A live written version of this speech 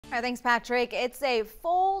All right, thanks, Patrick. It's a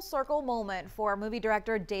full circle moment for movie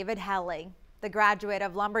director David Helling. The graduate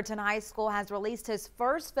of Lumberton High School has released his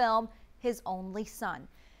first film, His Only Son,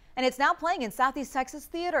 and it's now playing in Southeast Texas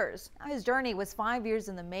theaters. His journey was 5 years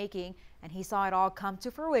in the making, and he saw it all come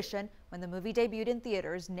to fruition when the movie debuted in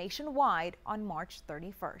theaters nationwide on March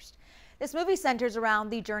 31st. This movie centers around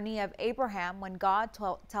the journey of Abraham when God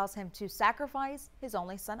tells him to sacrifice his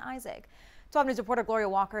only son, Isaac. 12 News reporter Gloria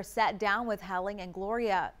Walker sat down with Helling. And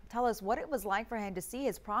Gloria, tell us what it was like for him to see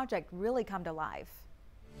his project really come to life.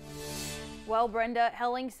 Well, Brenda,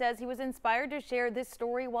 Helling says he was inspired to share this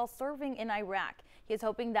story while serving in Iraq. He is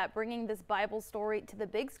hoping that bringing this Bible story to the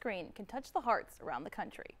big screen can touch the hearts around the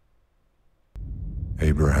country.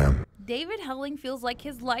 Abraham. David Helling feels like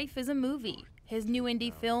his life is a movie. His new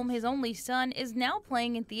indie film, His Only Son, is now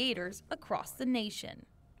playing in theaters across the nation,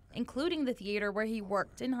 including the theater where he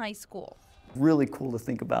worked in high school. Really cool to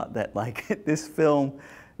think about that, like this film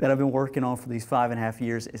that I've been working on for these 5.5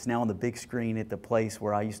 years is now on the big screen at the place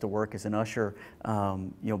where I used to work as an usher,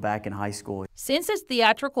 back in high school. Since its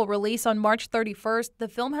theatrical release on March 31st, the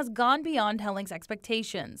film has gone beyond Helling's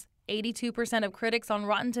expectations. 82% of critics on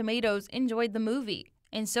Rotten Tomatoes enjoyed the movie,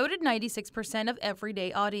 and so did 96% of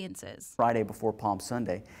everyday audiences. Friday before Palm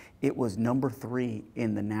Sunday, it was #3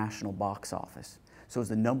 in the national box office. So it was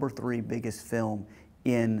the #3 biggest film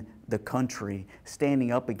in the country,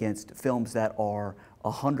 standing up against films that are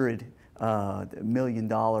 $100 million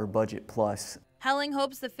budget plus. Helling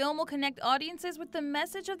hopes the film will connect audiences with the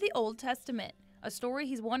message of the Old Testament, a story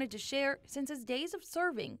he's wanted to share since his days of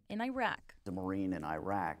serving in Iraq. As a Marine in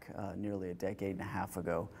Iraq nearly a decade and a half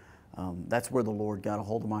ago, that's where the Lord got a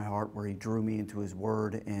hold of my heart, where he drew me into his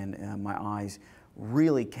word, and my eyes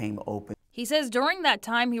really came open. He says during that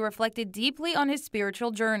time he reflected deeply on his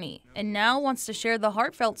spiritual journey and now wants to share the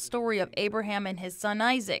heartfelt story of Abraham and his son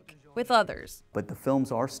Isaac with others. But the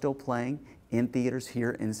films are still playing in theaters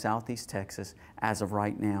here in Southeast Texas as of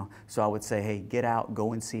right now. So I would say, hey, get out,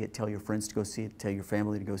 go and see it, tell your friends to go see it, tell your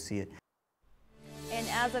family to go see it. And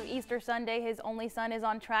as of Easter Sunday, His Only Son is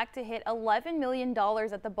on track to hit $11 million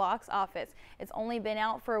at the box office. It's only been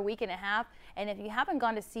out for a week and a half, and if you haven't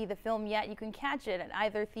gone to see the film yet, you can catch it at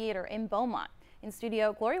either theater in Beaumont. In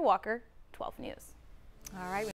studio, Gloria Walker, 12 News. All right.